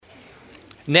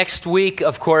Next week,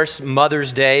 of course,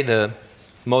 Mother's Day, the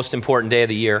most important day of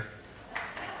the year.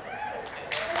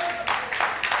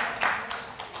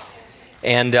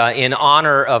 And in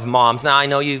honor of moms, now I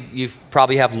know you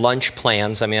probably have lunch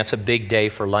plans. I mean, that's a big day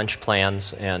for lunch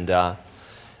plans. And I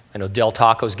know Del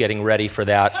Taco's getting ready for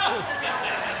that.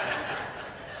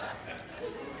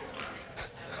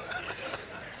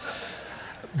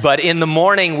 But in the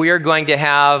morning, we are going to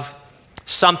have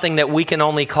something that we can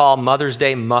only call Mother's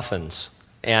Day muffins.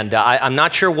 And I'm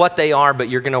not sure what they are, but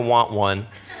you're going to want one.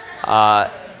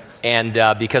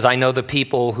 Because I know the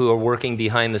people who are working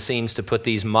behind the scenes to put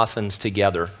these muffins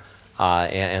together.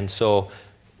 And so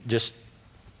just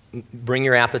bring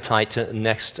your appetite to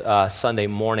next Sunday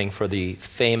morning for the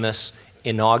famous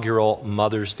inaugural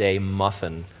Mother's Day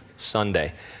Muffin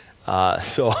Sunday.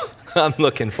 So I'm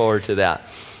looking forward to that.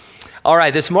 All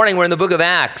right, this morning we're in the book of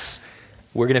Acts.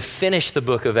 We're going to finish the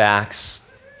book of Acts.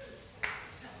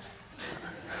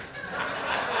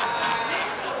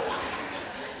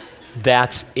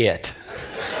 That's it.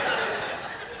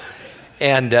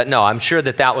 And no, I'm sure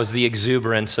that was the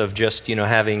exuberance of just,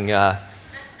 having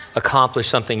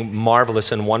accomplished something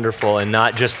marvelous and wonderful and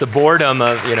not just the boredom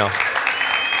of,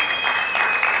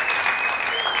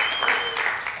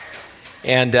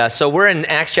 And so we're in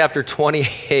Acts chapter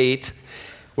 28.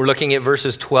 We're looking at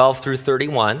verses 12 through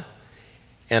 31.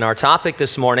 And our topic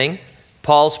this morning,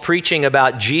 Paul's preaching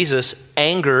about Jesus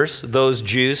angers those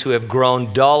Jews who have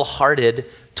grown dull-hearted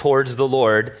towards the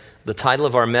Lord. The title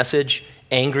of our message,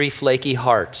 Angry Flaky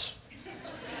Hearts.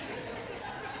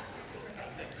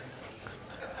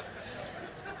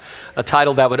 A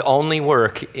title that would only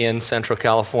work in Central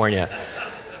California.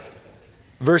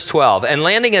 Verse 12, and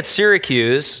landing at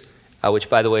Syracuse, which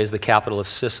by the way is the capital of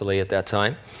Sicily at that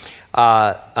time,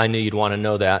 I knew you'd want to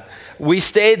know that. We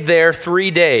stayed there 3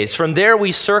 days. From there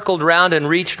we circled round and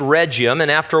reached Rhegium,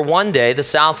 and after one day the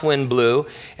south wind blew,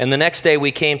 and the next day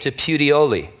we came to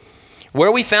Puteoli, where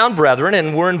we found brethren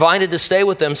and were invited to stay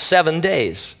with them 7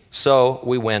 days. So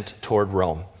we went toward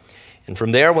Rome. And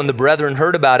from there, when the brethren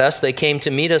heard about us, they came to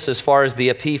meet us as far as the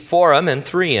Epiphorum and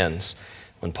 3 Inns.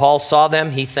 When Paul saw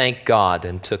them, he thanked God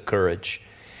and took courage.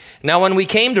 Now when we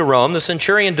came to Rome, the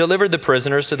centurion delivered the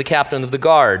prisoners to the captain of the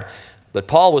guard, but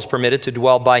Paul was permitted to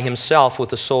dwell by himself with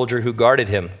the soldier who guarded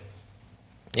him.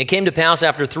 It came to pass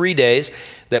after 3 days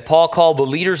that Paul called the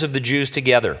leaders of the Jews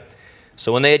together.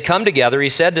 So when they had come together, he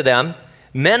said to them,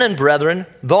 men and brethren,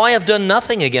 though I have done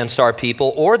nothing against our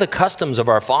people or the customs of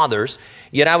our fathers,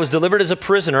 yet I was delivered as a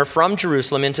prisoner from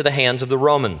Jerusalem into the hands of the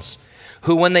Romans,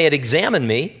 who when they had examined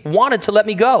me, wanted to let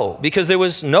me go, because there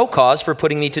was no cause for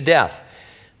putting me to death.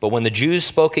 But when the Jews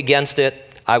spoke against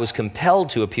it, I was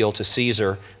compelled to appeal to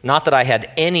Caesar, not that I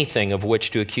had anything of which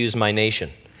to accuse my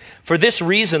nation. For this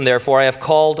reason, therefore, I have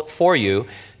called for you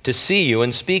to see you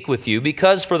and speak with you,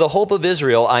 because for the hope of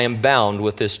Israel I am bound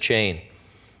with this chain.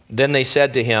 Then they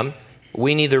said to him,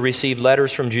 we neither received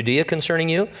letters from Judea concerning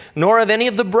you, nor have any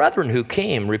of the brethren who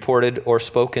came reported or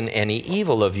spoken any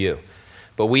evil of you.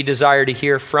 But we desire to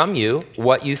hear from you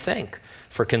what you think.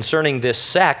 For concerning this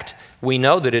sect, we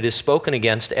know that it is spoken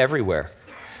against everywhere.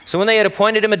 So when they had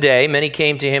appointed him a day, many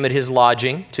came to him at his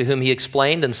lodging, to whom he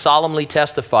explained and solemnly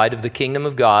testified of the kingdom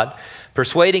of God,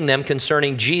 persuading them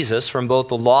concerning Jesus from both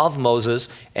the law of Moses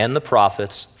and the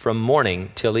prophets, from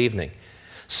morning till evening.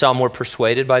 Some were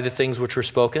persuaded by the things which were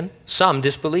spoken, some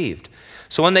disbelieved.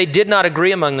 So when they did not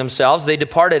agree among themselves, they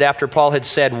departed after Paul had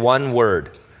said one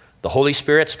word. The Holy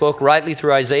Spirit spoke rightly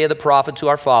through Isaiah the prophet to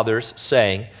our fathers,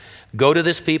 saying, go to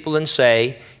this people and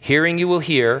say, hearing you will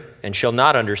hear and shall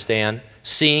not understand,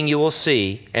 seeing you will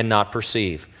see and not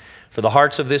perceive. For the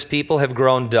hearts of this people have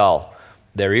grown dull.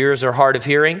 Their ears are hard of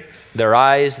hearing, their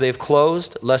eyes they've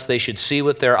closed, lest they should see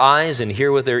with their eyes and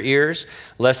hear with their ears,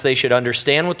 lest they should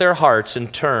understand with their hearts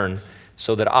and turn,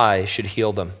 so that I should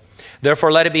heal them.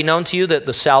 Therefore let it be known to you that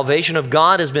the salvation of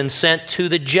God has been sent to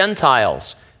the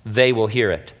Gentiles. They will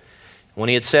hear it. When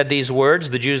he had said these words,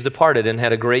 the Jews departed and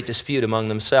had a great dispute among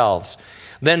themselves.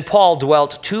 Then Paul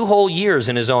dwelt 2 whole years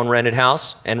in his own rented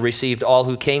house and received all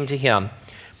who came to him,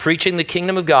 preaching the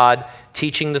kingdom of God,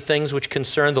 teaching the things which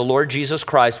concern the Lord Jesus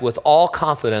Christ with all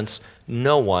confidence,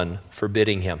 no one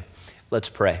forbidding him. Let's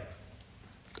pray.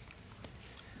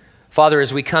 Father,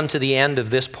 as we come to the end of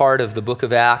this part of the book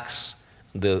of Acts,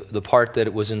 the part that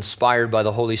it was inspired by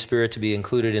the Holy Spirit to be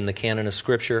included in the canon of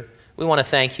Scripture, we want to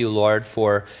thank you, Lord,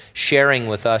 for sharing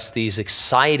with us these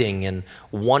exciting and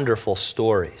wonderful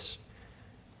stories.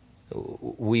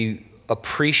 We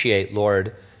appreciate,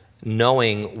 Lord,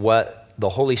 knowing what the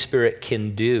Holy Spirit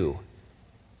can do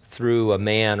through a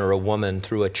man or a woman,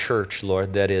 through a church,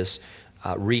 Lord, that is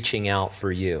reaching out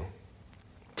for you.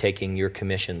 taking your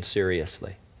commission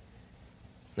seriously.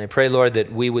 And I pray, Lord,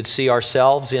 that we would see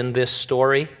ourselves in this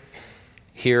story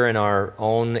here in our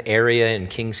own area in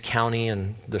Kings County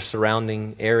and the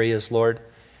surrounding areas, Lord,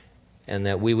 and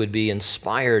that we would be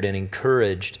inspired and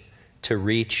encouraged to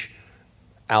reach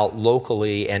out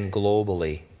locally and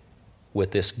globally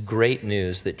with this great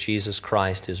news that Jesus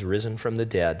Christ is risen from the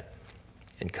dead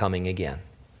and coming again.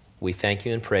 We thank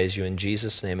you and praise you in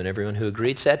Jesus' name, and everyone who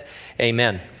agreed said,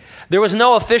 amen. There was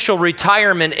no official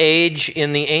retirement age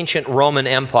in the ancient Roman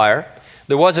Empire.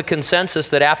 There was a consensus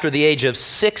that after the age of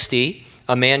 60,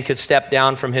 a man could step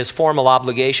down from his formal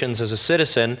obligations as a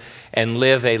citizen and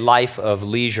live a life of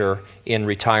leisure in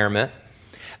retirement.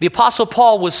 The Apostle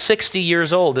Paul was 60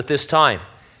 years old at this time.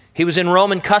 He was in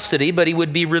Roman custody, but he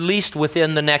would be released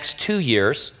within the next 2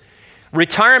 years.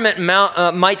 Retirement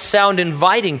might sound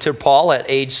inviting to Paul at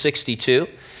age 62.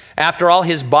 After all,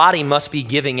 his body must be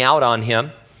giving out on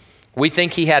him. We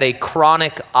think he had a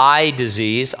chronic eye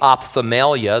disease,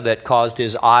 ophthalmia, that caused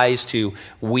his eyes to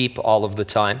weep all of the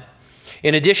time.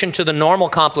 In addition to the normal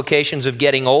complications of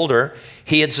getting older,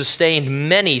 he had sustained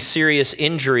many serious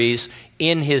injuries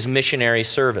in his missionary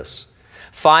service.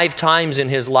 5 times in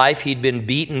his life, he'd been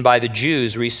beaten by the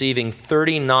Jews, receiving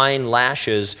 39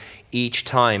 lashes each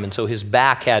time. And so his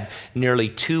back had nearly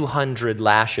 200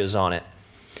 lashes on it.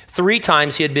 3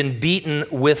 times he had been beaten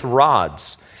with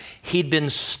rods. He'd been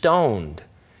stoned.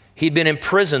 He'd been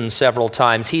imprisoned several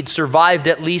times. He'd survived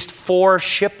at least 4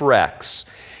 shipwrecks.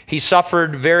 He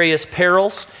suffered various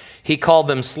perils. He called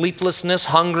them sleeplessness,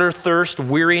 hunger, thirst,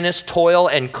 weariness, toil,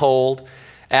 and cold.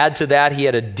 Add to that, he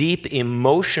had a deep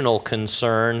emotional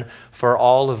concern for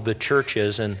all of the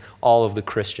churches and all of the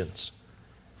Christians.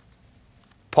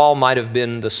 Paul might have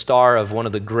been the star of one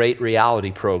of the great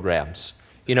reality programs.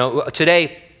 You know,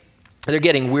 today, they're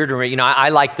getting weirder. You know, I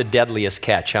like The Deadliest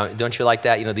Catch. Don't you like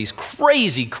that? You know, these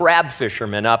crazy crab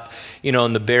fishermen up, you know,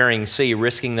 in the Bering Sea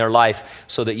risking their life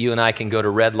so that you and I can go to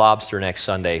Red Lobster next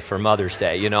Sunday for Mother's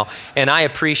Day, you know. And I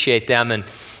appreciate them.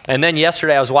 And then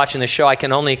yesterday I was watching the show. I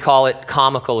can only call it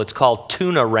comical. It's called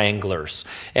Tuna Wranglers.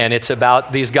 And it's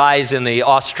about these guys in the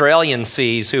Australian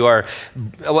seas who are,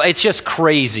 well, it's just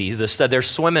crazy. They're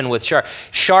swimming with sharks.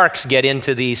 Sharks get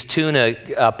into these tuna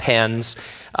pens.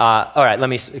 All right, let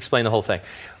me explain the whole thing.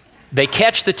 They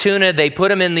catch the tuna, they put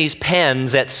them in these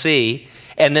pens at sea,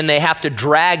 and then they have to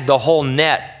drag the whole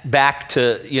net back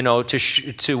to, you know,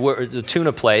 to where, the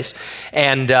tuna place.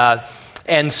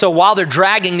 And so while they're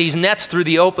dragging these nets through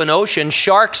the open ocean,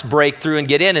 sharks break through and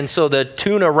get in. And so the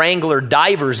tuna wrangler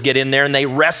divers get in there and they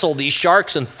wrestle these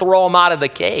sharks and throw them out of the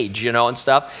cage, you know, and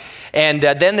stuff. And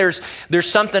then there's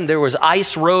something, there was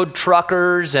ice road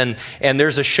truckers, and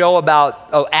there's a show about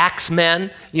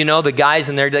axemen, you know, the guys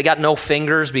in there, they got no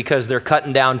fingers because they're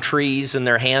cutting down trees and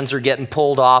their hands are getting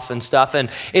pulled off and stuff. And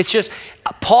it's just,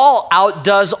 Paul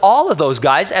outdoes all of those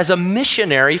guys as a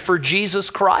missionary for Jesus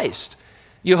Christ.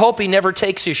 You hope he never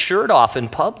takes his shirt off in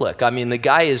public. I mean, the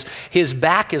guy his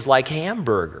back is like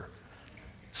hamburger.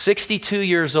 62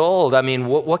 years old. I mean,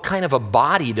 what kind of a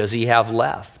body does he have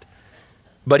left?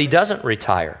 But he doesn't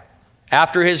retire.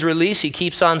 After his release, he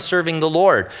keeps on serving the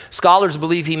Lord. Scholars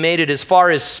believe he made it as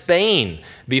far as Spain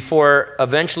before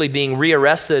eventually being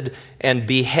rearrested and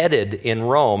beheaded in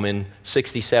Rome in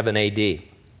 67 AD.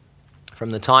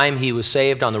 From the time he was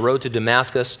saved on the road to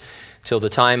Damascus till the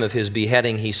time of his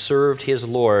beheading, he served his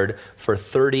Lord for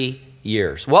 30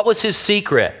 years. What was his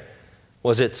secret?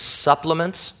 Was it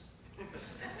supplements?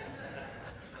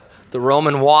 The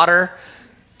Roman water?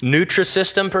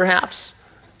 Nutrisystem, perhaps?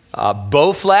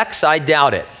 Bowflex? I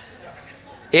doubt it.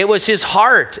 It was his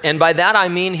heart, and by that I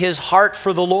mean his heart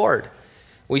for the Lord.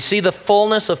 We see the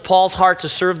fullness of Paul's heart to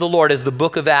serve the Lord as the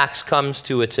book of Acts comes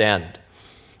to its end.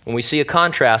 And we see a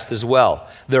contrast as well.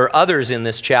 There are others in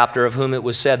this chapter of whom it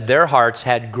was said their hearts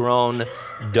had grown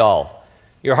dull.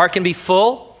 Your heart can be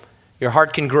full, your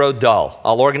heart can grow dull.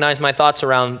 I'll organize my thoughts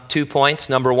around 2 points.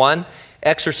 Number 1,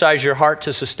 exercise your heart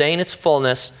to sustain its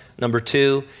fullness. Number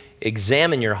 2,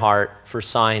 examine your heart for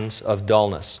signs of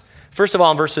dullness. First of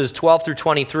all, in verses 12 through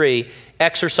 23,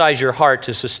 exercise your heart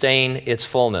to sustain its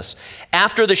fullness.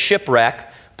 After the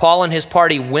shipwreck, Paul and his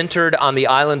party wintered on the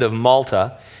island of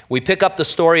Malta. We pick up the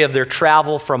story of their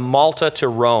travel from Malta to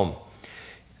Rome.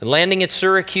 And landing at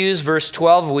Syracuse, verse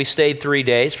 12, we stayed 3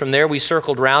 days. From there, we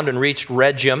circled round and reached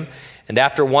Rhegium. And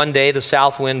after one day, the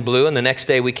south wind blew, and the next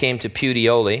day we came to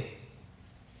Puteoli.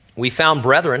 We found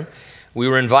brethren. We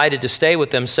were invited to stay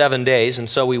with them 7 days, and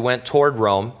so we went toward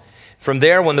Rome. From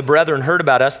there, when the brethren heard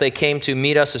about us, they came to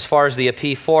meet us as far as the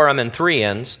Appii Forum and 3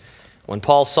 Inns. When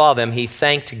Paul saw them, he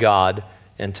thanked God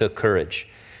and took courage.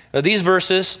 Now, these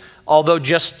verses, although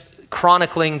just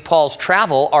chronicling Paul's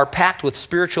travel are packed with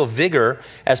spiritual vigor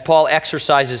as Paul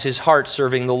exercises his heart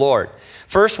serving the Lord.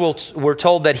 First, we're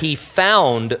told that he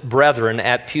found brethren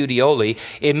at Puteoli.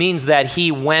 It means that he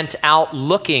went out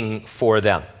looking for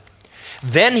them.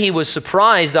 Then he was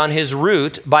surprised on his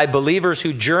route by believers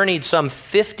who journeyed some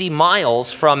 50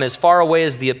 miles from as far away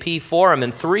as the Appii Forum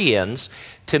in 3 Inns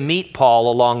to meet Paul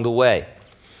along the way.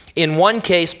 In one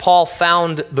case, Paul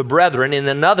found the brethren. In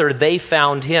another, they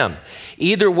found him.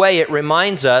 Either way, it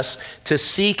reminds us to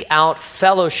seek out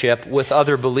fellowship with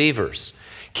other believers.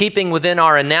 Keeping within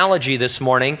our analogy this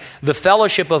morning, the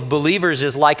fellowship of believers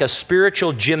is like a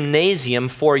spiritual gymnasium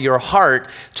for your heart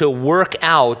to work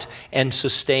out and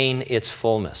sustain its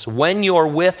fullness. When you're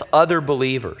with other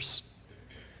believers,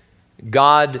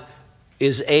 God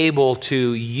is able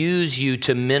to use you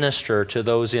to minister to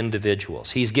those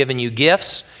individuals. He's given you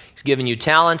gifts, He's given you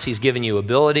talents, He's given you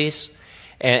abilities.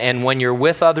 And when you're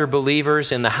with other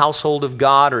believers in the household of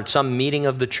God or at some meeting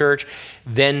of the church,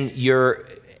 then you're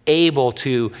able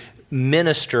to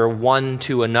minister one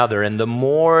to another. And the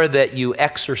more that you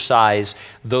exercise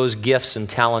those gifts and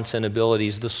talents and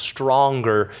abilities, the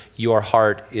stronger your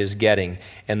heart is getting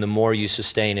and the more you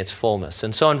sustain its fullness.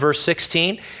 And so in verse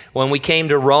 16, when we came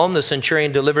to Rome, the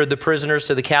centurion delivered the prisoners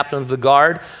to the captain of the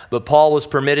guard, but Paul was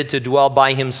permitted to dwell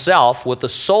by himself with the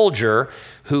soldier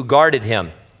who guarded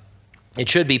him. It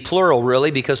should be plural,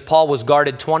 really, because Paul was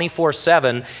guarded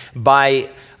 24/7 by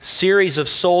series of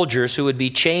soldiers who would be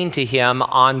chained to him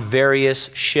on various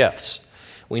shifts.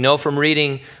 We know from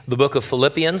reading the book of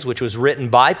Philippians, which was written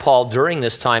by Paul during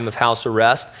this time of house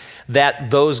arrest,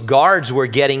 that those guards were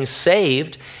getting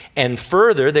saved, and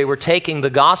further, they were taking the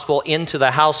gospel into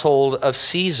the household of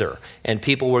Caesar, and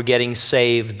people were getting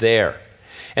saved there.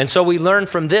 And so we learn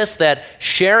from this that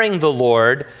sharing the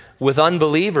Lord with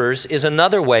unbelievers is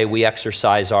another way we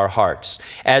exercise our hearts.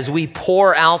 As we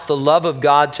pour out the love of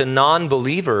God to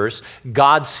non-believers,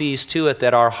 God sees to it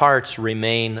that our hearts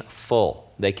remain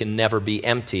full. They can never be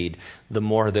emptied the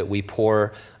more that we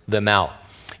pour them out.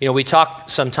 You know, we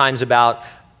talk sometimes about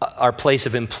our place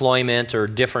of employment or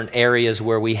different areas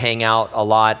where we hang out a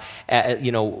lot.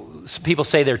 People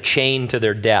say they're chained to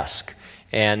their desk.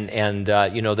 And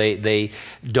they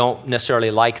don't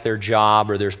necessarily like their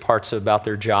job, or there's parts about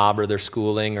their job or their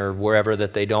schooling or wherever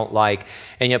that they don't like.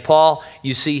 And yet Paul,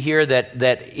 you see here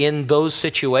that in those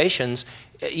situations,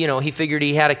 he figured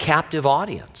he had a captive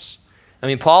audience. I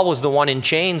mean, Paul was the one in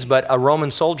chains, but a Roman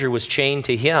soldier was chained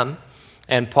to him,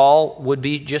 and Paul would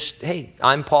be just, hey,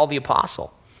 I'm Paul the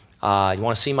Apostle. You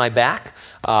want to see my back?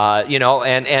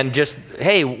 And just,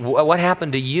 hey, what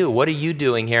happened to you? What are you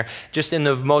doing here? Just in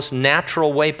the most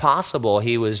natural way possible,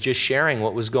 he was just sharing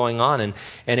what was going on.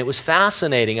 And it was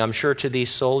fascinating, I'm sure, to these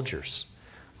soldiers.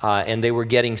 And they were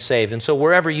getting saved. And so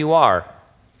wherever you are,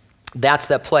 that's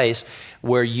that place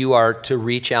where you are to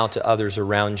reach out to others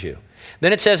around you.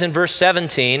 Then it says in verse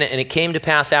 17, and it came to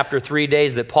pass after 3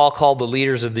 days that Paul called the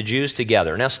leaders of the Jews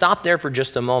together. Now stop there for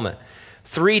just a moment.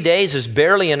 3 days is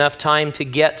barely enough time to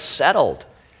get settled.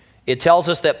 It tells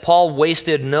us that Paul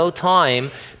wasted no time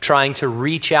trying to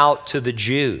reach out to the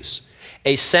Jews.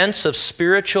 A sense of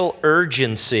spiritual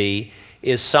urgency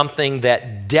is something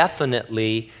that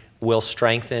definitely will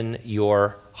strengthen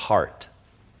your heart.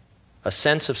 A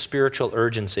sense of spiritual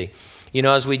urgency. You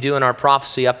know, as we do in our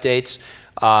prophecy updates,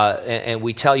 and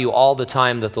we tell you all the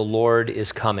time that the Lord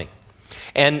is coming.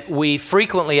 And we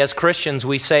frequently, as Christians,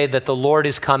 we say that the Lord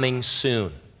is coming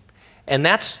soon. And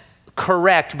that's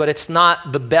correct, but it's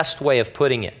not the best way of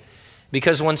putting it.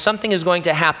 Because when something is going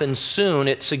to happen soon,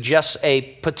 it suggests a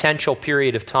potential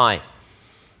period of time.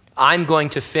 I'm going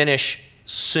to finish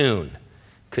soon.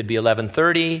 Could be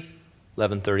 11:30,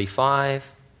 11:35,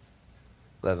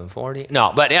 11:40.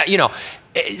 No, but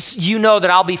you know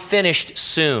that I'll be finished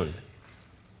soon.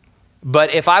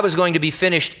 But if I was going to be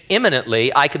finished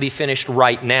imminently, I could be finished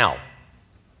right now.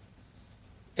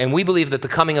 And we believe that the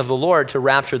coming of the Lord to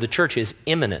rapture the church is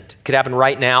imminent. It could happen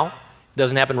right now. It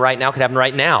doesn't happen right now. It could happen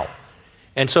right now.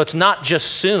 And so it's not just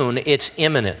soon, it's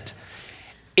imminent.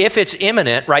 If it's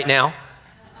imminent right now,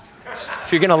 if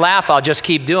you're going to laugh, I'll just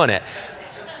keep doing it.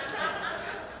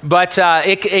 But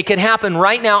it can happen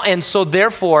right now. And so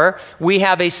therefore, we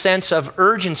have a sense of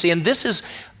urgency. And this is,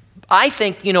 I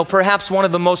think, perhaps one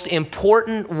of the most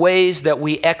important ways that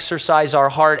we exercise our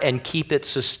heart and keep it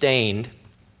sustained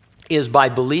is by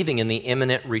believing in the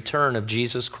imminent return of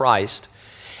Jesus Christ,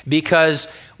 because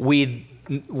we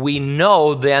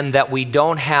know then that we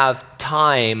don't have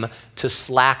time to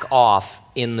slack off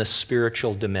in the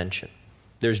spiritual dimension.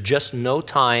 There's just no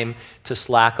time to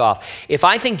slack off. If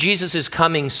I think Jesus is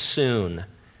coming soon,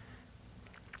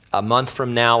 a month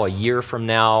from now, a year from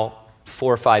now,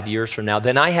 4 or 5 years from now,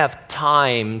 then I have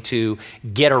time to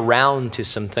get around to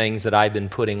some things that I've been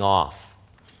putting off.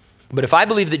 But if I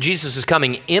believe that Jesus is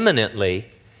coming imminently,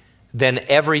 then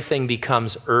everything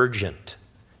becomes urgent,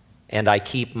 and I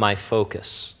keep my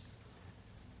focus.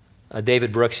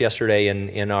 David Brooks yesterday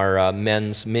in our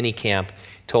men's mini camp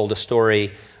told a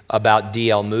story about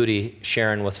D.L. Moody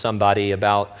sharing with somebody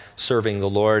about serving the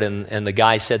Lord, and the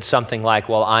guy said something like,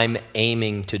 well, I'm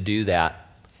aiming to do that.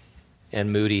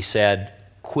 And Moody said,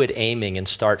 quit aiming and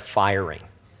start firing.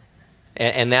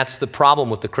 And that's the problem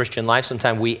with the Christian life.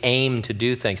 Sometimes we aim to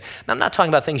do things. And I'm not talking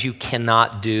about things you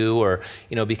cannot do or,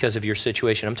 because of your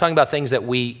situation. I'm talking about things that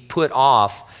we put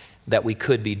off that we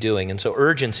could be doing. And so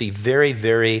urgency, very,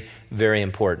 very, very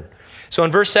important. So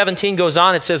in verse 17 goes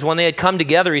on, it says, when they had come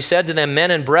together, he said to them,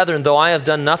 men and brethren, though I have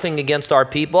done nothing against our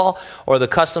people or the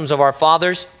customs of our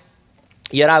fathers,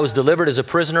 yet I was delivered as a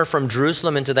prisoner from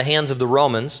Jerusalem into the hands of the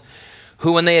Romans,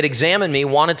 who when they had examined me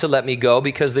wanted to let me go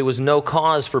because there was no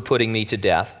cause for putting me to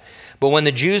death. But when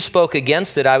the Jews spoke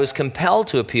against it, I was compelled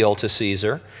to appeal to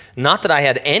Caesar, not that I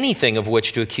had anything of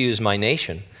which to accuse my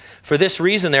nation. For this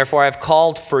reason, therefore, I have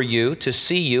called for you to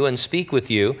see you and speak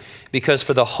with you, because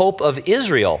for the hope of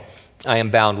Israel I am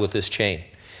bound with this chain.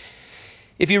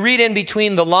 If you read in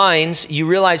between the lines, you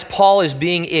realize Paul is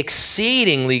being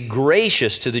exceedingly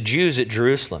gracious to the Jews at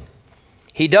Jerusalem.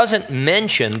 He doesn't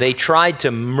mention they tried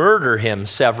to murder him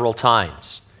several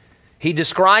times. He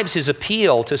describes his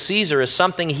appeal to Caesar as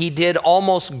something he did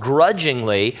almost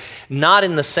grudgingly, not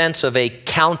in the sense of a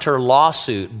counter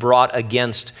lawsuit brought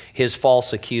against his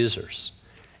false accusers.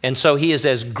 And so he is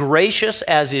as gracious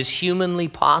as is humanly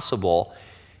possible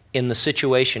in the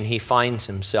situation he finds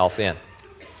himself in.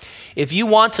 If you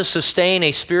want to sustain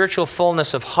a spiritual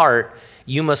fullness of heart,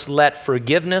 you must let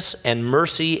forgiveness and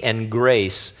mercy and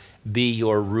grace be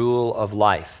your rule of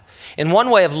life. And one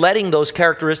way of letting those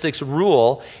characteristics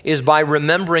rule is by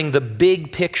remembering the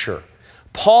big picture.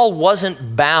 Paul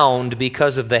wasn't bound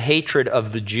because of the hatred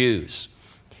of the Jews.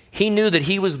 He knew that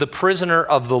he was the prisoner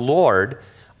of the Lord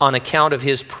on account of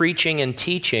his preaching and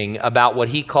teaching about what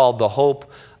he called the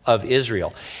hope of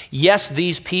Israel. Yes,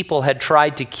 these people had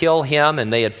tried to kill him,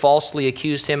 and they had falsely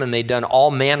accused him, and they'd done all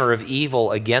manner of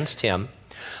evil against him.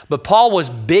 But Paul was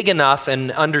big enough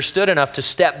and understood enough to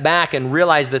step back and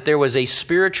realize that there was a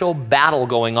spiritual battle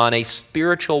going on, a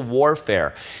spiritual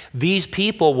warfare. These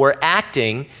people were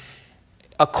acting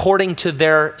according to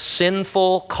their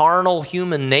sinful, carnal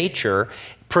human nature,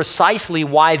 precisely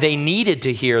why they needed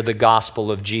to hear the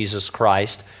gospel of Jesus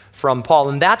Christ from Paul.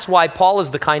 And that's why Paul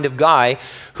is the kind of guy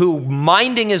who,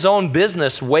 minding his own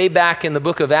business way back in the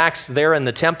book of Acts there in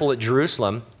the temple at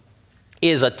Jerusalem,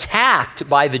 is attacked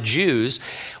by the Jews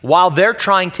while they're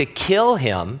trying to kill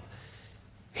him.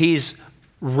 He's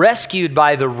rescued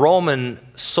by the Roman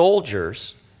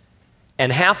soldiers,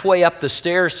 and halfway up the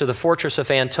stairs to the fortress of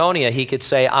Antonia, he could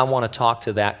say, I want to talk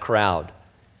to that crowd.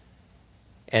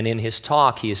 And in his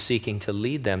talk, he is seeking to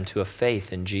lead them to a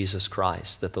faith in Jesus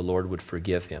Christ, that the Lord would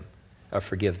forgive them, and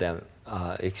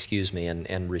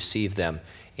receive them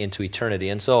into eternity.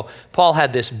 And so Paul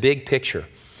had this big picture.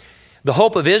 The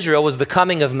hope of Israel was the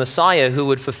coming of Messiah who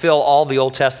would fulfill all the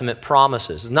Old Testament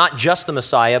promises. Not just the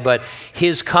Messiah, but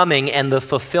his coming and the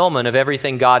fulfillment of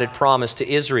everything God had promised to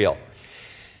Israel.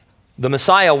 The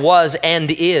Messiah was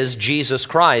and is Jesus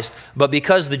Christ, but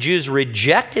because the Jews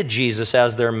rejected Jesus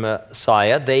as their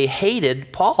Messiah, they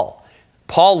hated Paul.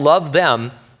 Paul loved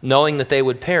them, knowing that they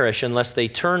would perish unless they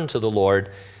turned to the Lord.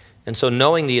 And so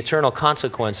knowing the eternal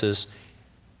consequences,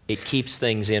 it keeps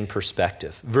things in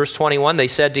perspective. Verse 21, they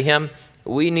said to him,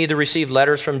 we neither received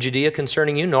letters from Judea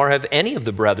concerning you, nor have any of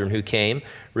the brethren who came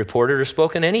reported or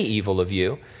spoken any evil of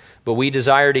you. But we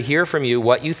desire to hear from you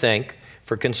what you think,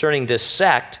 for concerning this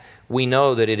sect, we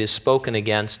know that it is spoken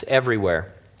against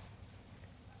everywhere.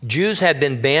 Jews had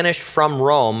been banished from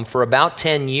Rome for about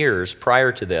 10 years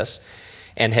prior to this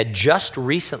and had just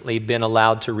recently been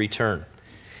allowed to return.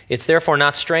 It's therefore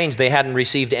not strange they hadn't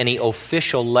received any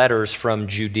official letters from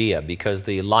Judea because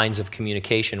the lines of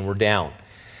communication were down.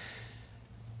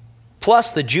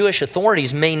 Plus, the Jewish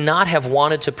authorities may not have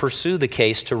wanted to pursue the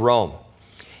case to Rome.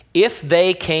 If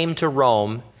they came to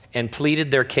Rome and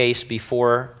pleaded their case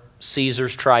before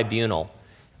Caesar's tribunal,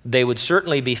 they would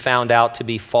certainly be found out to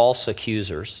be false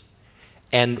accusers.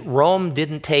 And Rome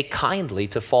didn't take kindly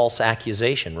to false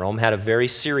accusation. Rome had a very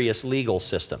serious legal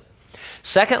system.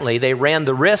 Secondly, they ran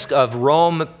the risk of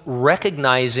Rome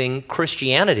recognizing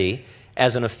Christianity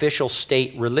as an official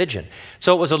state religion.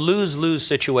 So it was a lose-lose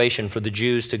situation for the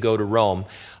Jews to go to Rome.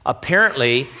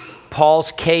 Apparently,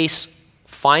 Paul's case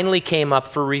finally came up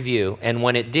for review, and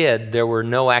when it did, there were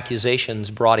no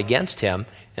accusations brought against him,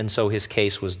 and so his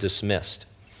case was dismissed.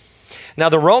 Now,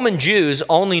 the Roman Jews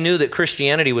only knew that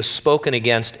Christianity was spoken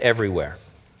against everywhere.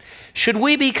 Should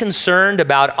we be concerned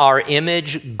about our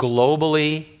image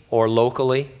globally or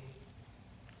locally?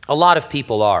 A lot of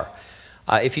people are.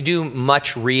 If you do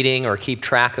much reading or keep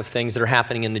track of things that are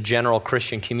happening in the general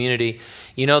Christian community,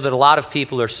 you know that a lot of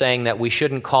people are saying that we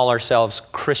shouldn't call ourselves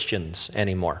Christians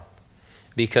anymore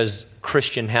because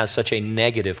Christian has such a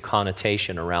negative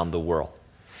connotation around the world.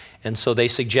 And so they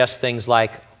suggest things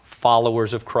like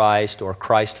followers of Christ or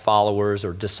Christ followers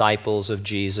or disciples of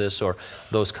Jesus or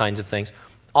those kinds of things.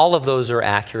 All of those are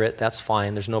accurate. That's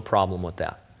fine. There's no problem with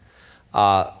that.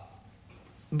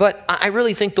 But I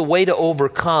really think the way to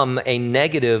overcome a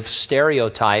negative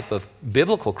stereotype of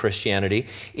biblical Christianity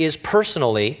is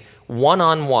personally,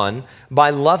 one-on-one, by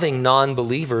loving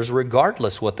non-believers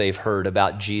regardless what they've heard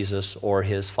about Jesus or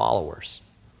his followers.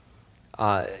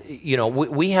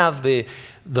 We have the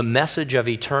message of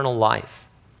eternal life.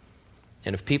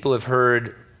 And if people have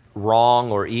heard wrong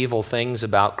or evil things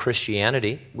about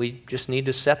Christianity, we just need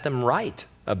to set them right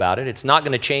about it. It's not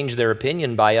going to change their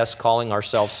opinion by us calling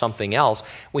ourselves something else.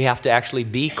 We have to actually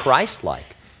be Christ-like.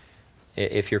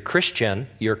 If you're Christian,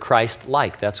 you're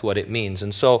Christ-like. That's what it means.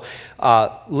 And so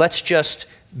let's just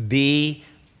be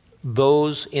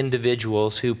those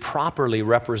individuals who properly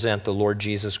represent the Lord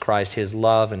Jesus Christ, his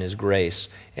love and his grace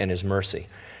and his mercy.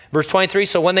 Verse 23,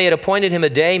 so when they had appointed him a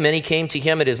day, many came to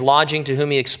him at his lodging, to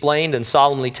whom he explained and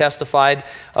solemnly testified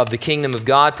of the kingdom of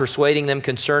God, persuading them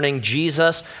concerning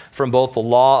Jesus from both the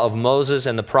law of Moses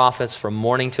and the prophets from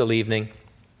morning till evening.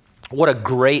 What a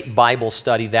great Bible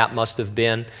study that must have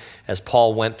been as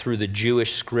Paul went through the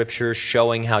Jewish scriptures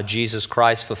showing how Jesus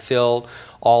Christ fulfilled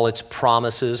all its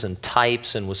promises and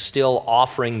types and was still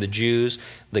offering the Jews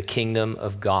the kingdom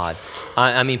of God.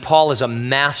 I mean, Paul is a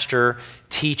master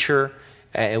teacher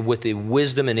with the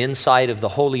wisdom and insight of the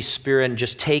Holy Spirit, and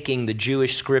just taking the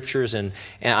Jewish scriptures, and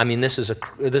I mean, this is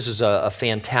a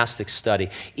fantastic study.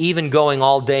 Even going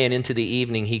all day and into the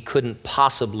evening, he couldn't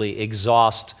possibly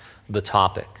exhaust the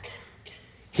topic.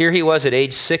 Here he was at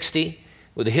age 60,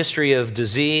 with a history of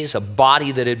disease, a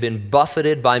body that had been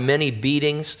buffeted by many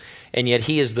beatings, and yet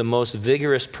he is the most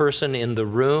vigorous person in the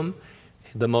room,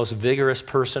 the most vigorous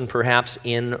person perhaps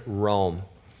in Rome.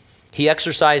 He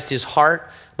exercised his heart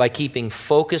by keeping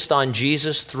focused on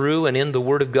Jesus through and in the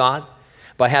Word of God,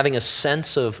 by having a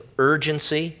sense of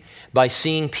urgency, by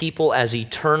seeing people as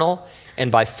eternal,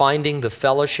 and by finding the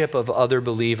fellowship of other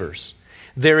believers.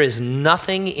 There is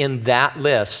nothing in that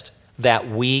list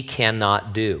that we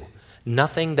cannot do,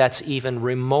 nothing that's even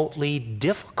remotely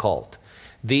difficult.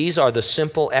 These are the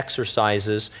simple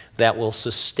exercises that will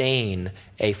sustain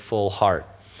a full heart.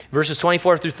 Verses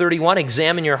 24 through 31,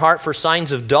 examine your heart for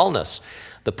signs of dullness.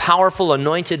 The powerful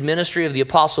anointed ministry of the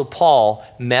Apostle Paul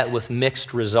met with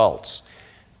mixed results.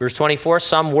 Verse 24,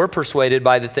 some were persuaded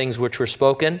by the things which were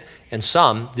spoken, and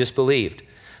some disbelieved.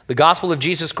 The gospel of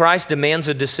Jesus Christ demands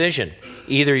a decision.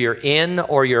 Either you're in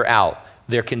or you're out.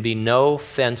 There can be no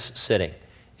fence sitting.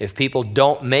 If people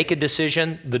don't make a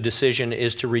decision, the decision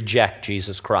is to reject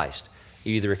Jesus Christ.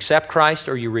 You either accept Christ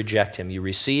or you reject him. You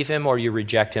receive him or you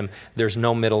reject him. There's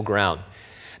no middle ground.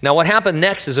 Now, what happened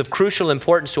next is of crucial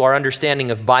importance to our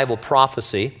understanding of Bible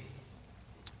prophecy.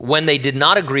 When they did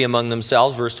not agree among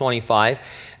themselves, verse 25,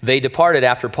 they departed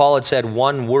after Paul had said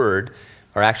one word,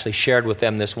 or actually shared with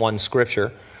them this one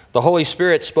scripture. The Holy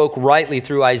Spirit spoke rightly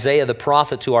through Isaiah the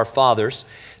prophet to our fathers,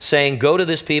 saying, go to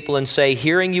this people and say,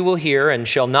 hearing you will hear and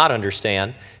shall not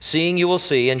understand, seeing you will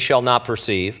see and shall not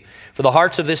perceive. For the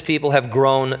hearts of this people have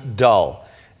grown dull.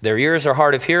 Their ears are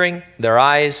hard of hearing, their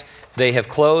eyes they have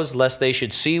closed, lest they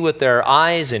should see with their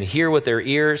eyes and hear with their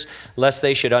ears, lest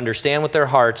they should understand with their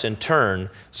hearts and turn,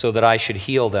 so that I should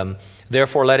heal them.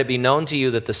 Therefore let it be known to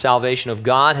you that the salvation of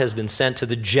God has been sent to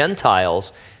the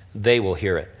Gentiles. They will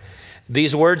hear it.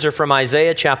 These words are from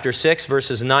Isaiah chapter 6,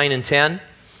 verses 9 and 10.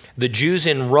 The Jews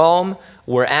in Rome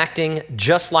were acting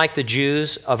just like the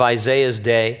Jews of Isaiah's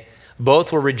day.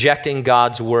 Both were rejecting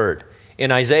God's word.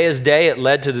 In Isaiah's day, it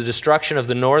led to the destruction of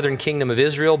the northern kingdom of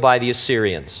Israel by the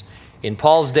Assyrians. In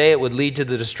Paul's day, it would lead to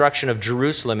the destruction of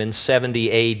Jerusalem in 70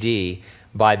 A.D.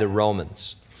 by the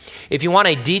Romans. If you want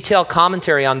a detailed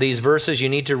commentary on these verses, you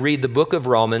need to read the book of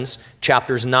Romans,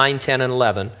 chapters 9, 10, and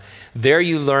 11. There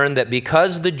you learn that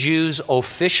because the Jews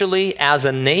officially as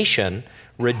a nation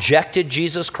rejected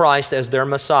Jesus Christ as their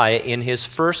Messiah in his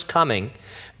first coming,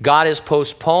 God has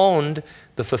postponed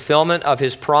the fulfillment of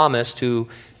his promise to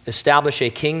establish a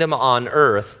kingdom on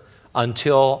earth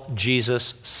until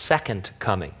Jesus' second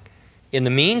coming. In the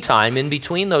meantime, in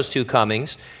between those two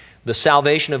comings, the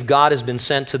salvation of God has been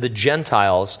sent to the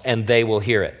Gentiles, and they will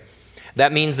hear it.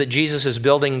 That means that Jesus is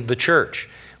building the church,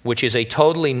 which is a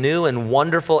totally new and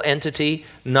wonderful entity,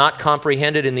 not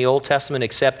comprehended in the Old Testament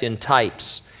except in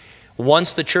types.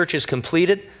 Once the church is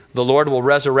completed, the Lord will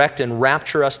resurrect and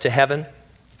rapture us to heaven.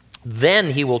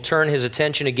 Then he will turn his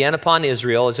attention again upon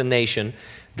Israel as a nation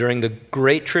during the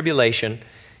Great Tribulation.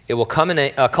 It will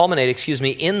culminate,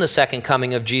 in the second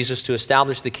coming of Jesus to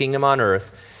establish the kingdom on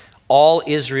earth. All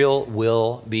Israel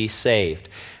will be saved.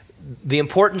 The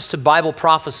importance to Bible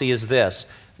prophecy is this: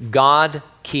 God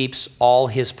keeps all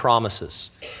his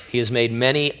promises. He has made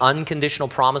many unconditional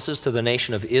promises to the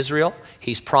nation of Israel.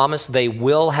 He's promised they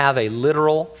will have a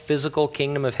literal, physical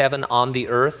kingdom of heaven on the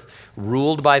earth,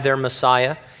 ruled by their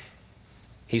Messiah.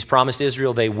 He's promised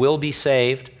Israel they will be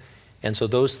saved, and so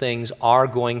those things are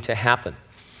going to happen.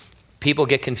 People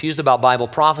get confused about Bible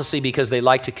prophecy because they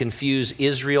like to confuse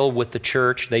Israel with the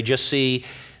church. They just see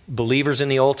believers in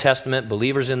the Old Testament,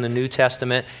 believers in the New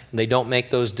Testament, and they don't make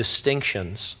those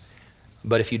distinctions.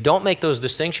 But if you don't make those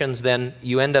distinctions, then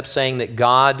you end up saying that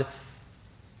God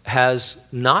has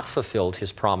not fulfilled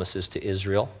his promises to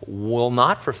Israel, will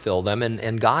not fulfill them,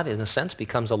 and God, in a sense,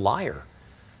 becomes a liar.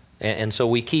 And so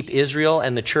we keep Israel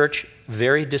and the church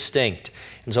very distinct.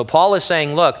 And so Paul is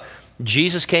saying, look,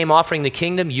 Jesus came offering the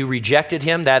kingdom, you rejected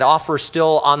him, that offer is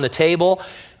still on the table,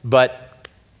 but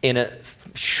in a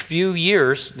few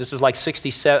years, this is like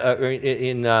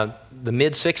in the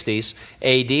mid-60s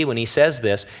AD when he says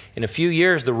this, in a few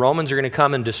years the Romans are going to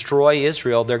come and destroy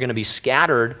Israel. They're going to be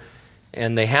scattered,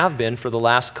 and they have been for the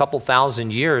last couple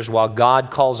thousand years while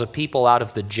God calls a people out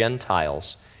of the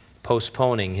Gentiles,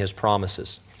 postponing his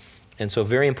promises. And so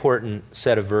very important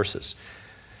set of verses.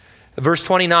 Verse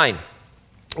 29.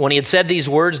 When he had said these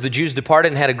words, the Jews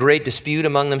departed and had a great dispute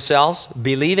among themselves.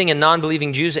 Believing and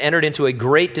non-believing Jews entered into a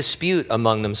great dispute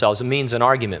among themselves. It means an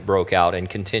argument broke out and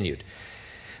continued.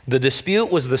 The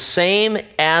dispute was the same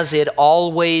as it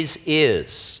always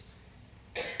is.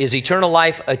 Is eternal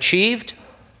life achieved,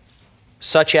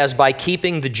 such as by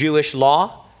keeping the Jewish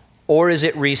law, or is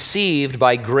it received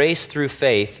by grace through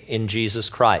faith in Jesus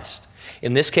Christ?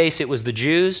 In this case, it was the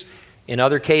Jews. In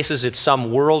other cases, it's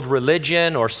some world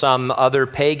religion or some other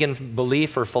pagan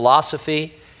belief or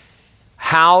philosophy.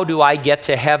 How do I get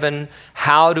to heaven?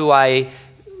 How do I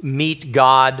meet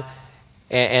God?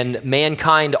 And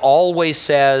mankind always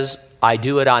says, I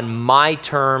do it on my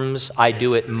terms. I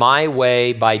do it my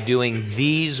way by doing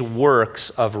these works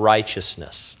of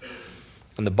righteousness.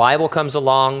 When the Bible comes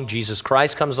along, Jesus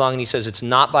Christ comes along, and he says, it's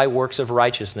not by works of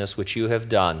righteousness which you have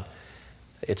done.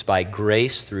 It's by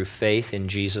grace through faith in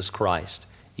Jesus Christ.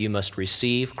 You must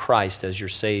receive Christ as your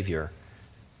Savior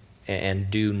and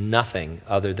do nothing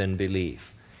other than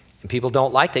believe. And people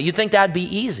don't like that. You'd think that'd be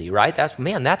easy, right?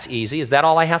 That's easy. Is that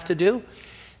all I have to do?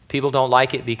 People don't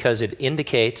like it because it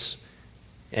indicates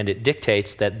and it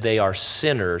dictates that they are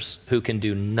sinners who can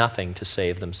do nothing to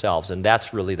save themselves. And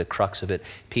that's really the crux of it.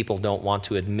 People don't want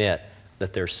to admit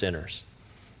that they're sinners.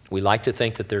 We like to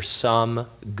think that there's some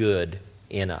good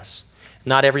in us.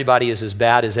 Not everybody is as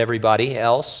bad as everybody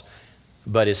else,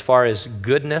 but as far as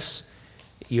goodness,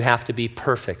 you have to be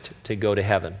perfect to go to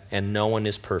heaven, and no one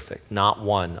is perfect, not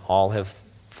one. All have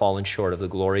fallen short of the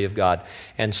glory of God.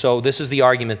 And so this is the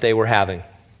argument they were having.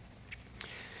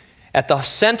 At the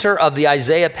center of the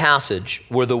Isaiah passage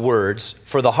were the words,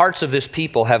 "For the hearts of this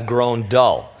people have grown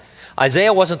dull."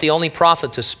 Isaiah wasn't the only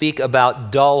prophet to speak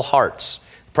about dull hearts.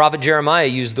 Prophet Jeremiah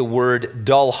used the word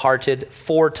dull-hearted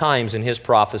 4 times in his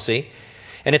prophecy.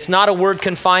 And it's not a word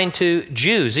confined to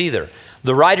Jews either.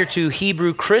 The writer to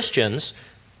Hebrew Christians,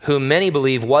 whom many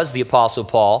believe was the Apostle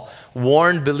Paul,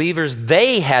 warned believers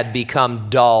they had become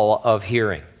dull of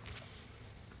hearing.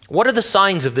 What are the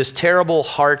signs of this terrible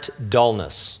heart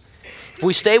dullness? If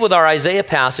we stay with our Isaiah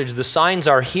passage, the signs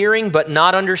are hearing but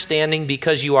not understanding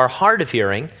because you are hard of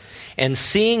hearing, and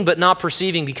seeing but not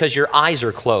perceiving because your eyes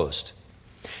are closed.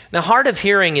 Now, hard of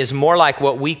hearing is more like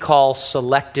what we call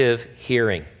selective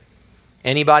hearing.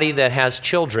 Anybody that has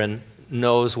children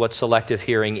knows what selective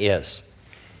hearing is.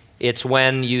 It's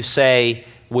when you say,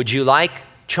 "Would you like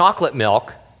chocolate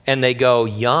milk?" And they go,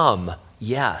 "Yum,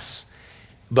 yes."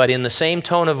 But in the same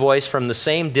tone of voice, from the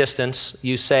same distance,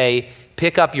 you say,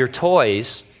 "Pick up your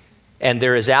toys," and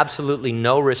there is absolutely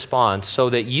no response, so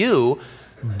that you,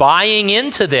 buying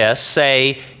into this,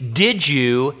 say, "Did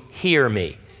you hear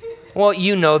me?" Well,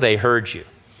 you know they heard you.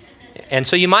 And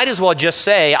so you might as well just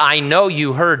say, "I know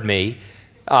you heard me."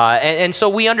 And so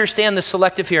we understand the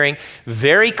selective hearing,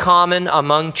 very common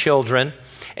among children.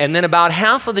 And then about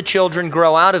half of the children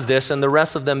grow out of this, and the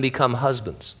rest of them become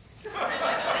husbands.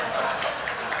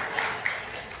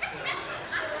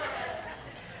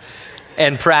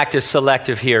 And practice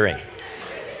selective hearing.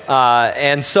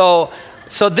 And so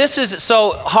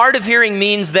So hard of hearing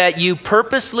means that you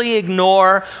purposely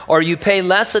ignore or you pay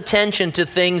less attention to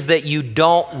things that you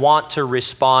don't want to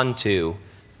respond to.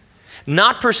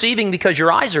 Not perceiving because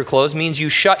your eyes are closed means you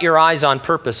shut your eyes on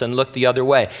purpose and look the other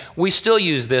way. We still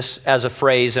use this as a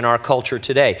phrase in our culture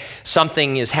today.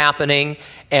 Something is happening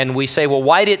and we say, well,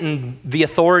 why didn't the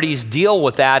authorities deal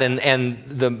with that? And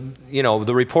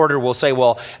the reporter will say,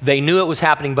 well, they knew it was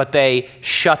happening, but they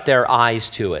shut their eyes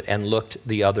to it and looked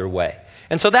the other way.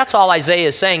 And so that's all Isaiah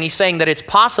is saying. He's saying that it's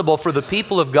possible for the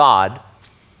people of God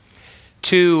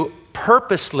to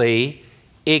purposely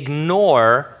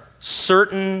ignore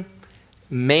certain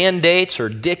mandates or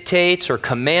dictates or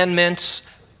commandments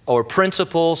or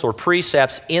principles or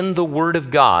precepts in the Word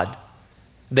of God.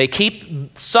 They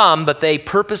keep some, but they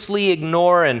purposely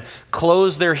ignore and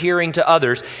close their hearing to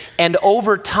others. And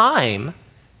over time,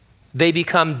 they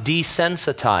become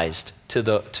desensitized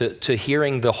to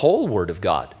hearing the whole Word of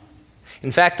God.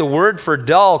 In fact, the word for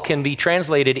dull can be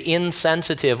translated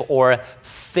insensitive or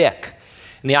thick.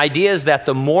 And the idea is that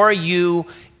the more you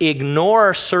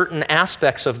ignore certain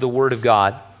aspects of the Word of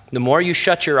God, the more you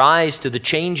shut your eyes to the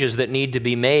changes that need to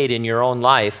be made in your own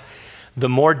life, the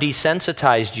more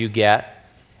desensitized you get,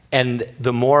 and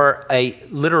the more,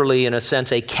 literally in a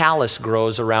sense, a callus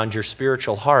grows around your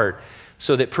spiritual heart,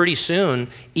 so that pretty soon,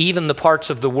 even the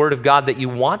parts of the Word of God that you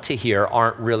want to hear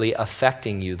aren't really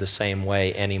affecting you the same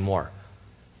way anymore.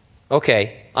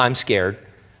 Okay, I'm scared.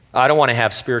 I don't want to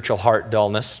have spiritual heart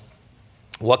dullness.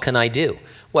 What can I do?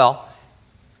 Well,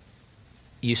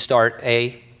 you start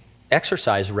a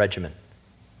exercise regimen.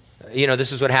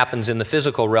 This is what happens in the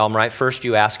physical realm, right? First,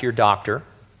 you ask your doctor.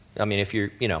 I mean, if you're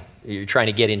trying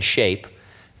to get in shape,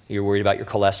 you're worried about your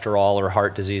cholesterol or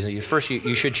heart disease. First,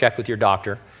 you should check with your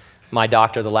doctor. My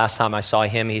doctor, the last time I saw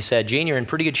him, he said, "Gene, you're in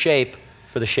pretty good shape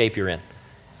for the shape you're in."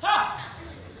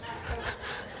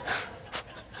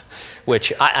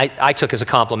 Which I took as a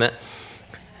compliment.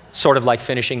 Sort of like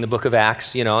finishing the book of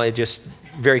Acts, it just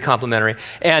very complimentary.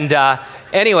 And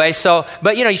anyway,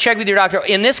 but you check with your doctor.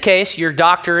 In this case, your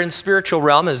doctor in the spiritual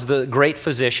realm is the great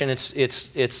physician.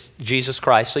 It's Jesus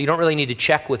Christ. So you don't really need to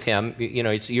check with him.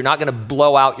 You're not going to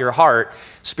blow out your heart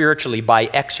spiritually by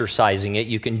exercising it.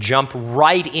 You can jump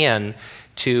right in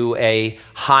to a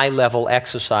high-level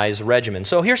exercise regimen.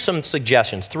 So here's some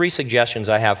suggestions. 3 suggestions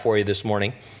I have for you this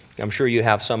morning. I'm sure you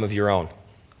have some of your own.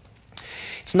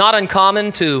 It's not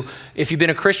uncommon if you've been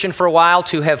a Christian for a while,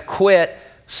 to have quit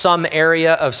some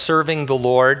area of serving the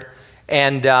Lord.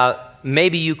 And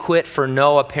maybe you quit for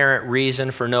no apparent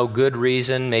reason, for no good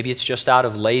reason. Maybe it's just out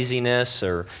of laziness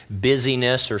or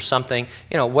busyness or something,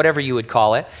 whatever you would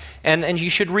call it. And you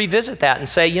should revisit that and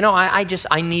say,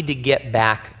 I need to get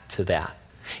back to that.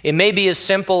 It may be as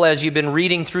simple as you've been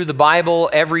reading through the Bible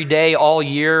every day all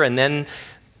year, and then,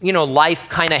 life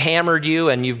kind of hammered you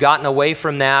and you've gotten away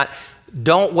from that.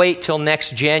 Don't wait till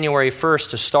next January 1st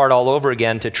to start all over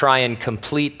again to try and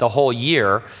complete the whole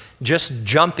year. Just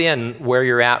jump in where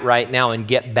you're at right now and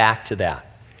get back to that.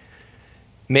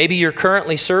 Maybe you're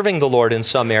currently serving the Lord in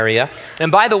some area.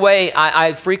 And by the way,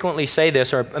 I frequently say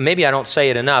this, or maybe I don't say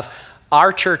it enough.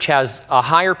 Our church has a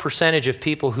higher percentage of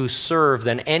people who serve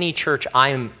than any church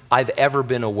I've ever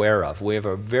been aware of. We have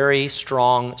a very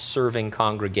strong serving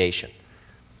congregation.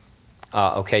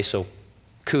 So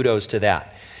kudos to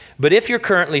that. But if you're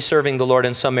currently serving the Lord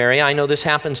in some area, I know this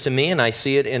happens to me and I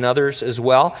see it in others as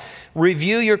well,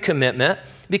 review your commitment,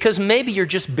 because maybe you're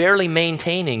just barely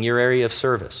maintaining your area of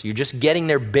service. You're just getting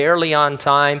there barely on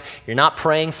time. You're not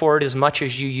praying for it as much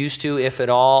as you used to, if at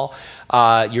all.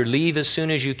 You leave as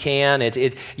soon as you can.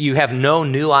 You have no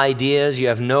new ideas. You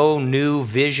have no new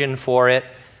vision for it.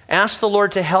 Ask the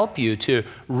Lord to help you, to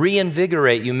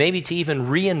reinvigorate you, maybe to even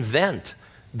reinvent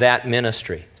that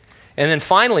ministry. And then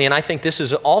finally, and I think this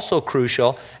is also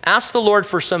crucial, ask the Lord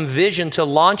for some vision to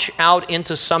launch out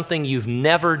into something you've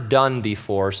never done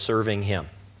before serving Him.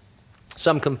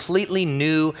 Some completely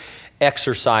new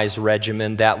exercise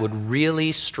regimen that would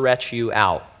really stretch you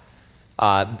out.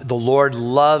 The Lord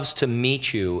loves to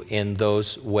meet you in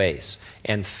those ways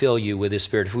and fill you with His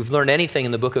Spirit. If we've learned anything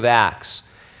in the book of Acts,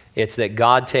 it's that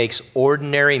God takes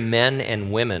ordinary men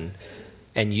and women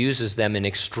and uses them in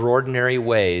extraordinary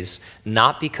ways,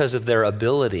 not because of their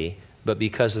ability, but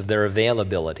because of their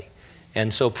availability.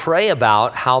 And so pray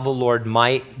about how the Lord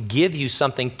might give you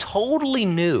something totally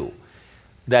new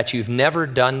that you've never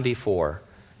done before,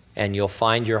 and you'll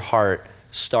find your heart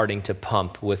starting to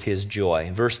pump with His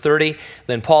joy. Verse 30,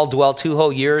 then Paul dwelt 2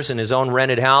 whole years in his own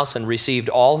rented house and received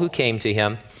all who came to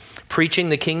him, preaching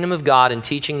the kingdom of God and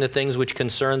teaching the things which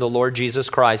concern the Lord Jesus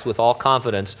Christ with all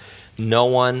confidence, no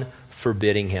one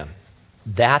forbidding him.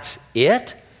 That's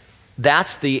it?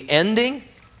 That's the ending?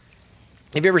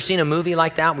 Have you ever seen a movie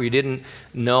like that where you didn't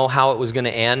know how it was going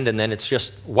to end and then it's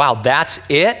just, wow, that's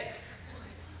it?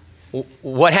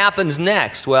 What happens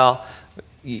next? Well,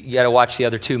 you got to watch the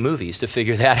other two movies to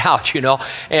figure that out,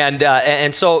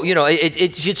 And so,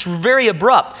 it's very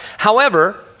abrupt.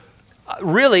 However,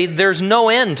 really, there's no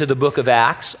end to the book of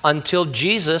Acts until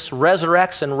Jesus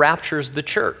resurrects and raptures the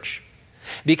church.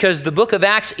 Because the book of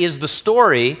Acts is the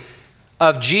story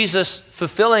of Jesus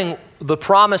fulfilling the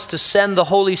promise to send the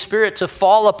Holy Spirit to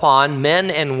fall upon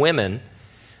men and women,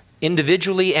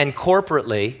 individually and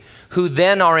corporately, who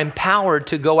then are empowered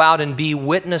to go out and be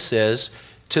witnesses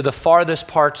to the farthest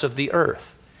parts of the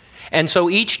earth. And so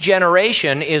each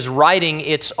generation is writing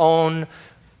its own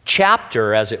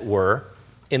chapter, as it were,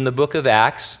 in the book of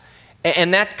Acts.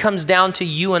 And that comes down to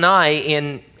you and I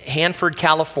in Hanford,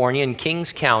 California, in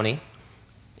Kings County,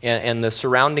 and the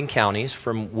surrounding counties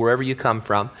from wherever you come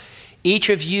from. Each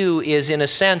of you is, in a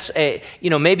sense,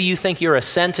 maybe you think you're a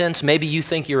sentence, maybe you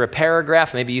think you're a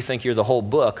paragraph, maybe you think you're the whole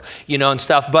book, and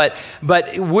stuff. But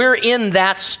we're in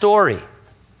that story.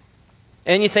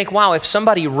 And you think, wow, if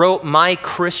somebody wrote my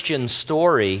Christian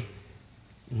story,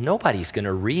 nobody's going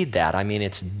to read that. I mean,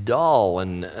 it's dull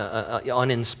and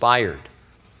uninspired.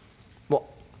 Well,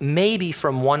 maybe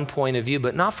from one point of view,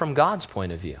 but not from God's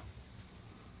point of view.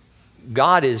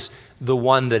 God is the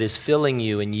one that is filling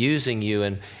you and using you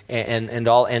and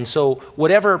all. And so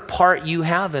whatever part you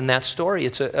have in that story,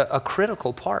 it's a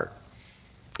critical part.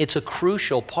 It's a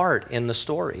crucial part in the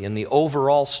story, in the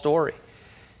overall story.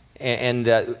 And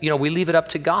we leave it up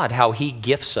to God how he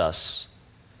gifts us,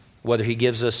 whether he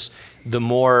gives us the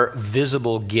more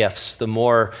visible gifts, the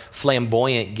more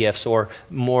flamboyant gifts, or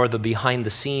more the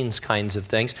behind-the-scenes kinds of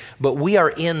things. But we are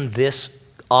in this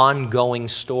ongoing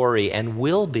story and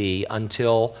will be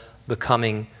until the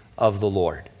coming of the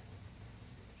Lord.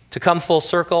 To come full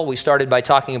circle, we started by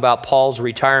talking about Paul's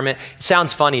retirement. It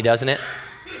sounds funny, doesn't it?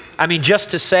 I mean,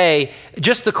 just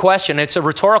the question, it's a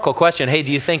rhetorical question. Hey,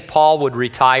 do you think Paul would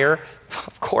retire?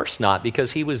 Of course not,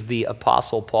 because he was the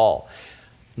Apostle Paul.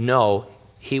 No,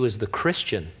 he was the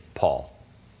Christian Paul.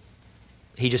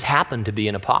 He just happened to be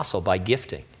an apostle by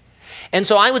gifting. And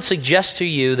so I would suggest to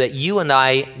you that you and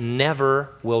I never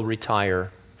will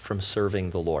retire from serving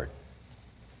the Lord.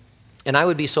 And I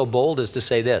would be so bold as to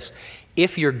say this: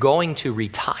 if you're going to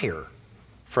retire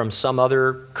from some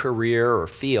other career or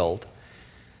field,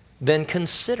 then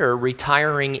consider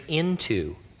retiring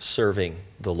into serving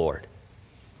the Lord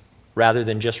rather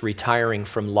than just retiring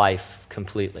from life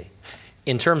completely.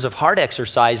 In terms of heart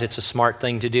exercise, it's a smart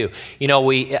thing to do.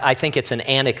 I think it's an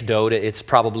anecdote. It's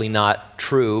probably not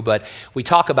true, but we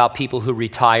talk about people who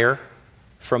retire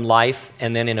from life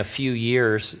and then in a few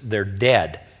years they're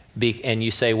dead. And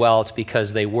you say, well, it's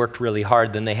because they worked really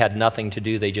hard, then they had nothing to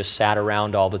do. They just sat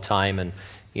around all the time and,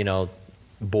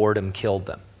 boredom killed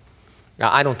them.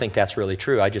 Now, I don't think that's really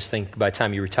true. I just think by the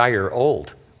time you retire, you're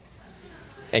old.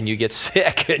 And you get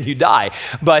sick and you die.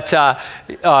 But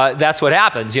that's what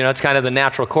happens. It's kind of the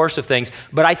natural course of things.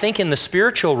 But I think in the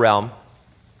spiritual realm,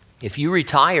 if you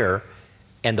retire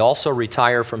and also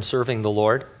retire from serving the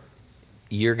Lord,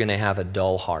 you're going to have a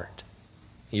dull heart.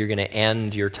 You're going to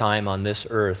end your time on this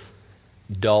earth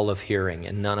dull of hearing,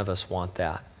 and none of us want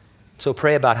that. So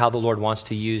pray about how the Lord wants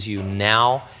to use you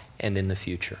now and in the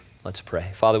future. Let's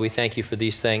pray. Father, we thank you for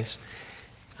these things.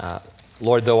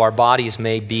 Lord, though our bodies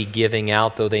may be giving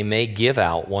out, though they may give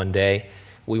out one day,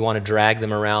 we want to drag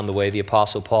them around the way the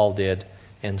Apostle Paul did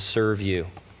and serve you.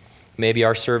 Maybe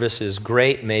our service is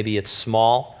great, maybe it's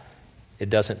small. It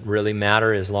doesn't really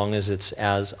matter as long as it's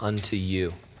as unto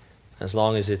you, as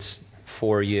long as it's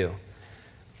for you.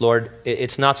 Lord,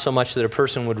 it's not so much that a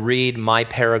person would read my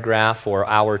paragraph or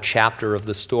our chapter of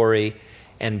the story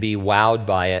and be wowed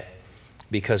by it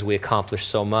because we accomplished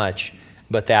so much,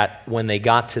 but that when they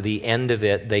got to the end of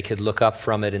it, they could look up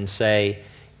from it and say,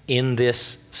 in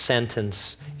this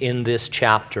sentence, in this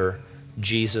chapter,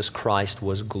 Jesus Christ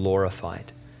was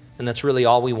glorified. And that's really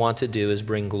all we want to do, is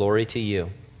bring glory to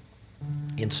you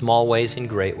in small ways, in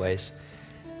great ways,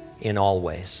 in all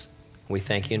ways. We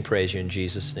thank you and praise you in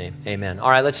Jesus' name. Amen. All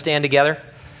right, let's stand together.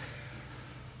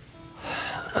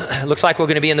 It looks like we're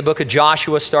going to be in the book of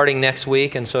Joshua starting next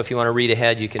week, and so if you want to read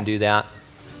ahead, you can do that.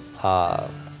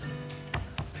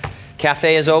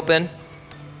 Cafe is open.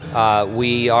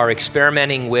 We are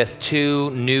experimenting with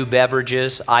 2 new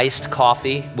beverages, iced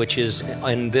coffee, which is,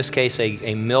 in this case,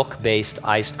 a milk-based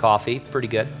iced coffee, pretty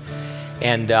good.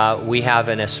 And we have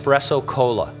an espresso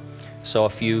cola. So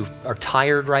if you are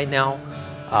tired right now,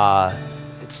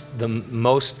 it's the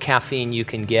most caffeine you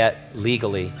can get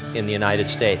legally in the United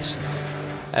States,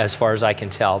 as far as I can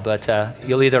tell. But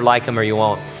you'll either like them or you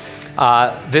won't.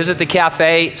 Visit the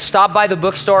cafe. Stop by the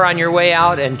bookstore on your way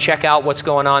out and check out what's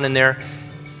going on in there.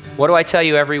 What do I tell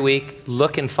you every week?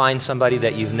 Look and find somebody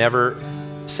that you've never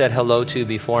said hello to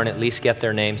before and at least get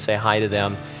their name, say hi to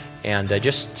them. And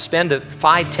just spend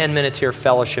 5-10 minutes here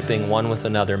fellowshipping one with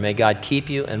another. May God keep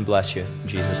you and bless you. In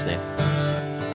Jesus' name.